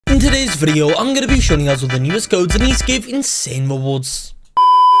today's video, I'm going to be showing you guys all the newest codes and these give insane rewards.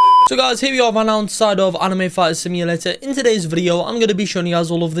 So guys, here we are right now inside of Anime Fighter Simulator. In today's video, I'm going to be showing you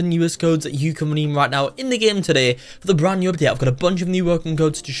guys all of the newest codes that you can redeem right now in the game today. For the brand new update, I've got a bunch of new working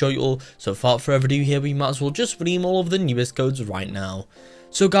codes to show you all. So without further ado here, we might as well just redeem all of the newest codes right now.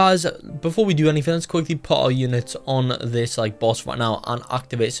 So guys, before we do anything, let's quickly put our units on this boss right now and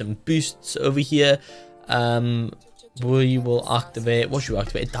activate some boosts over here. We will activate, what should we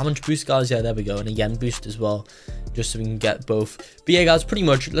activate? Damage boost, guys. Yeah, there we go. And again, boost as well, just so we can get both. But yeah, guys, pretty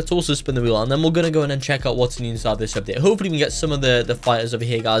much, let's also spin the wheel, and then we're going to go in and check out what's new inside this update. Hopefully, we can get some of the fighters over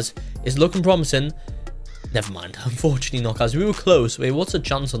here, guys. It's looking promising. Never mind. Unfortunately not, guys. We were close. Wait, what's the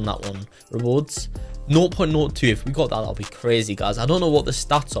chance on that one? Rewards? 0.02. If we got that, that'll be crazy, guys. I don't know what the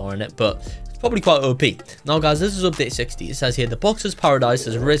stats are in it, but it's probably quite OP. Now, guys, this is update 60. It says here, the Boxer's Paradise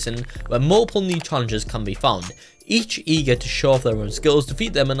has risen, where multiple new challenges can be found. Each eager to show off their own skills,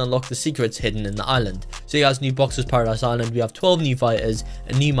 defeat them and unlock the secrets hidden in the island. So you guys, new Boxer's Paradise Island, we have 12 new fighters,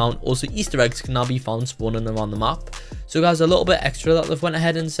 a new mount, also Easter eggs can now be found spawning around the map. So guys, a little bit extra that they've went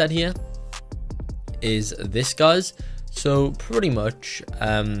ahead and said here is this, guys. So pretty much,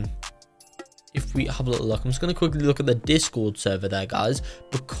 if we have a little look, I'm just going to quickly look at the Discord server there, guys,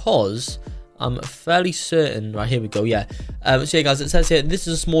 because I'm fairly certain, right, here we go, yeah. So yeah, guys, it says here, this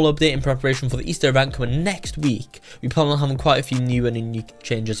is a small update in preparation for the Easter event coming next week. We plan on having quite a few new and unique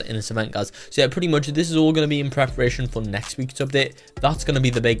changes in this event, guys. So yeah, pretty much this is all going to be in preparation for next week's update. That's going to be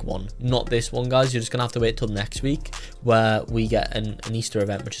the big one, not this one, guys. You're just going to have to wait till next week where we get an Easter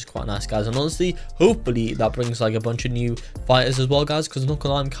event, which is quite nice, guys. And honestly, hopefully that brings a bunch of new fighters as well, guys, because not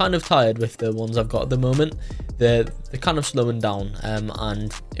gonna lie, I'm kind of tired with the ones I've got at the moment. They're kind of slowing down,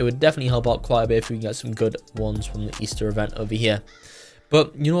 and it would definitely help out quite a bit if we can get some good ones from the Easter event over here.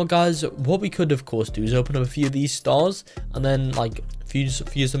 But you know what, guys, what we could of course do is open up a few of these stars and then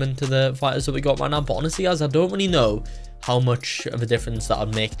fuse them into the fighters that we got right now. But honestly, guys, I don't really know how much of a difference that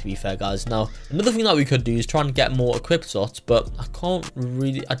would make, to be fair, guys. Now, another thing that we could do is try and get more equipped slots, but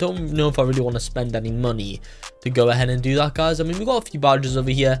I don't know if I really want to spend any money to go ahead and do that, guys. I mean, we've got a few badges over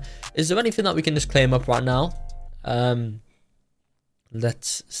here. Is there anything that we can just claim up right now?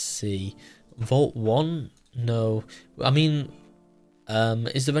 Let's see. Vault 1? No. I mean,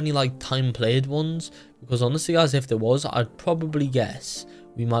 is there any time played ones? Because honestly, guys, if there was, I'd probably guess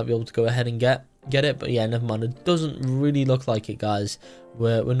we might be able to go ahead and get it. But yeah, never mind. It doesn't really look like it, guys.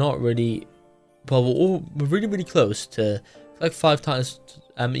 We're not really, well, we're really close to 5 times.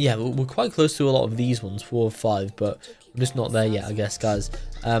 Yeah, we're quite close to a lot of these ones, 4 or 5, but we're just not there yet, I guess, guys.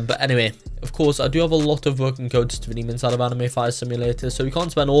 But anyway, of course, I do have a lot of working codes to redeem inside of Anime Fighter Simulator, so we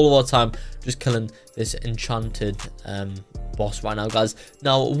can't spend all of our time just killing this enchanted boss right now, guys.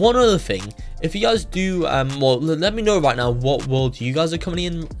 Now, one other thing, if you guys do, well, let me know right now what world you guys are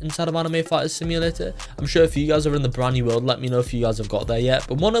coming inside of Anime Fighter Simulator. I'm sure if you guys are in the brand new world, let me know if you guys have got there yet.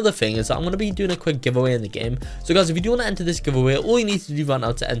 But one other thing is that I'm going to be doing a quick giveaway in the game. So guys, if you do want to enter this giveaway, all you need to do right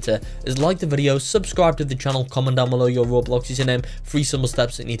now to enter is like the video, subscribe to the channel, comment down below your Roblox username, 3 simple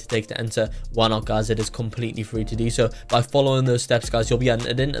steps that you need to take to enter. Why not, guys? It is completely free to do so. By following those steps, guys, you'll be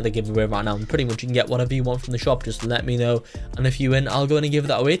entered into the giveaway right now, and pretty much you can get whatever you want from the shop. Just let me know, and if you win, I'll go in and give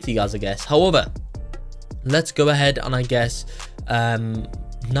that away to you guys, I guess. However, let's go ahead and I guess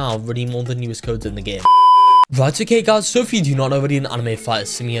now redeem all the newest codes in the game. Right, okay, guys, so if you do not already in Anime Fighter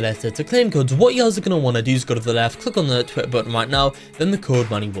Simulator, to claim codes, what you guys are going to want to do is go to the left, click on the Twitter button right now, then the code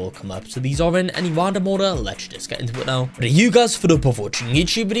menu will come up. So these are in any random order. Let's just get into it now. But are you guys fed up of watching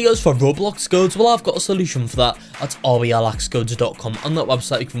YouTube videos for Roblox codes? Well, I've got a solution for that. That's RBLXcodes.com. On that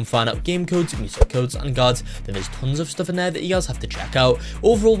website, you can find out game codes, music codes, and guides. There is tons of stuff in there that you guys have to check out.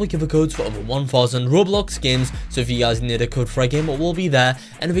 Overall, we give a codes for over 1,000 Roblox games, so if you guys need a code for a game, it will be there.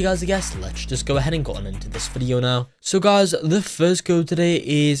 And if you guys are guessed, let's just go ahead and go on into this video now. So guys, the first code today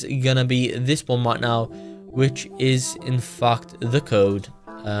is gonna be this one right now, which is in fact the code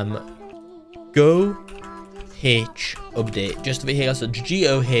GoH update. Just over here, guys, so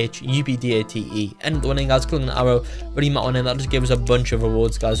GoHUPDATE. And the winning, guys, clicking the arrow, redeem that one in. That just gives us a bunch of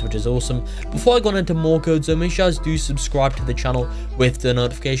rewards, guys, which is awesome. Before I go on into more codes, though, make sure you guys do subscribe to the channel with the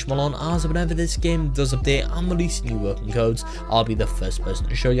notification bell on, as whenever this game does update and release new working codes, I'll be the first person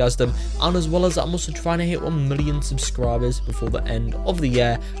to show you guys them. And as well as that, I'm also trying to hit 1 million subscribers before the end of the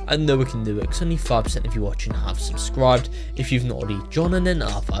year. I know we can do it, because only 5% of you watching have subscribed. If you've not already joined in at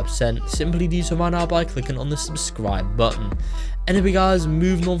 5%, simply do so right now by clicking on the subscribe button. Anyway, guys,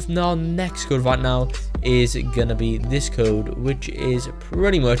 moving on from now, next code right now is gonna be this code, which is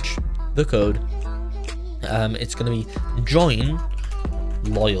pretty much the code. It's gonna be join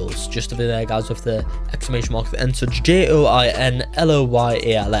loyals, just over there guys, with the exclamation mark at the end. So it's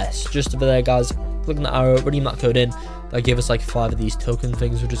JOINLOYALS, just over there guys. Click on the arrow, redeem that code in. That gave us like 5 of these token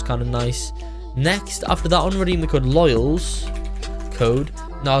things, which is kind of nice. Next, after that one, redeem the code loyals code.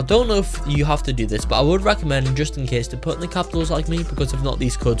 Now I don't know if you have to do this, but I would recommend, just in case, to put in the capitals like me, because if not,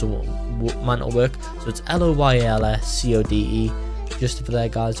 these codes might not work. So it's LOYALSCODE, just over there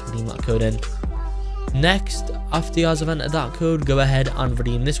guys, redeem that code in. Next, after you guys have entered that code, go ahead and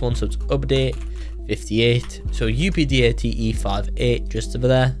redeem this one. So it's update 58, so UPDATE58, just over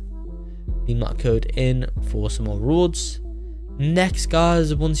there. Redeem that code in for some more rewards. Next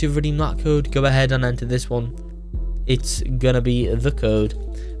guys, once you've redeemed that code, go ahead and enter this one. It's gonna be the code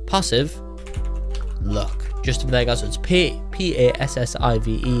passive luck, just over there guys. So it's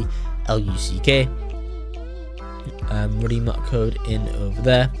PASSIVELUCK. Redeem that code in over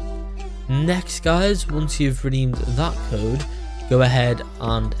there. Next guys, once you've redeemed that code, go ahead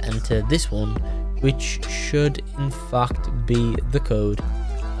and enter this one, which should in fact be the code.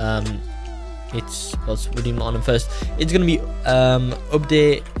 Let's redeem it on them first. It's gonna be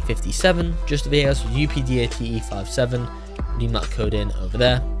update 57, just over here. So UPDATE57. Redeem that code in over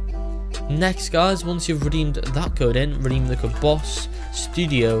there. Next guys, once you've redeemed that code in, redeem the code boss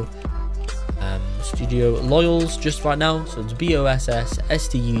studio loyals just right now. So it's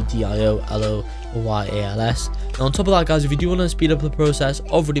BOSSSTUDIOLOYALS. Now on top of that guys, if you do want to speed up the process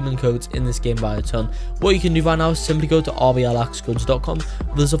of redeeming codes in this game by a ton, what you can do right now is simply go to RBLXcodes.com.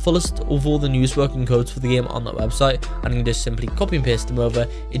 There's a full list of all the newest working codes for the game on that website, and you can just simply copy and paste them over.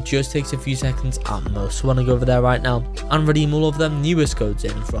 It just takes a few seconds at most. So I want to go over there right now and redeem all of them newest codes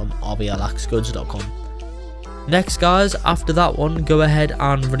in from RBLXcodes.com. Next guys, after that one, go ahead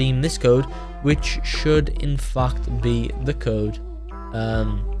and redeem this code, which should in fact be the code.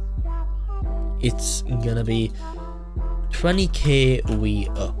 It's gonna be 20k we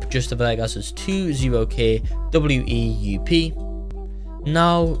up, just over there guys. So it's 20k WEUP.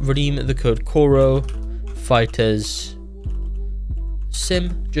 Now redeem the code Koro Fighters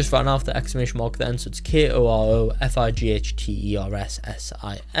Sim, just right now with the exclamation mark then. So it's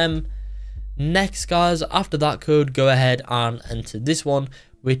KOROFIGHTERSSIM. Next guys, after that code, go ahead and enter this one,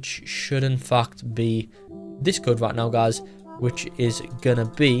 which should in fact be this code right now guys, which is gonna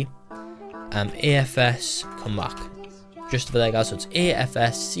be AFS comeback, just over there guys. So it's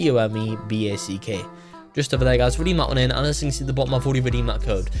AFSCOMEBACK, just over there guys. Redeem that one in, and as you can see at the bottom, I've already redeemed that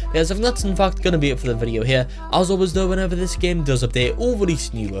code. Guys, I think that's in fact going to be it for the video here. As always though, whenever this game does update or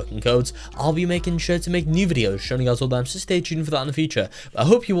release new working codes, I'll be making sure to make new videos showing you guys all them, so stay tuned for that in the future. But I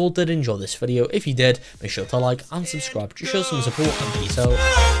hope you all did enjoy this video. If you did, make sure to like and subscribe to show some support, and peace out.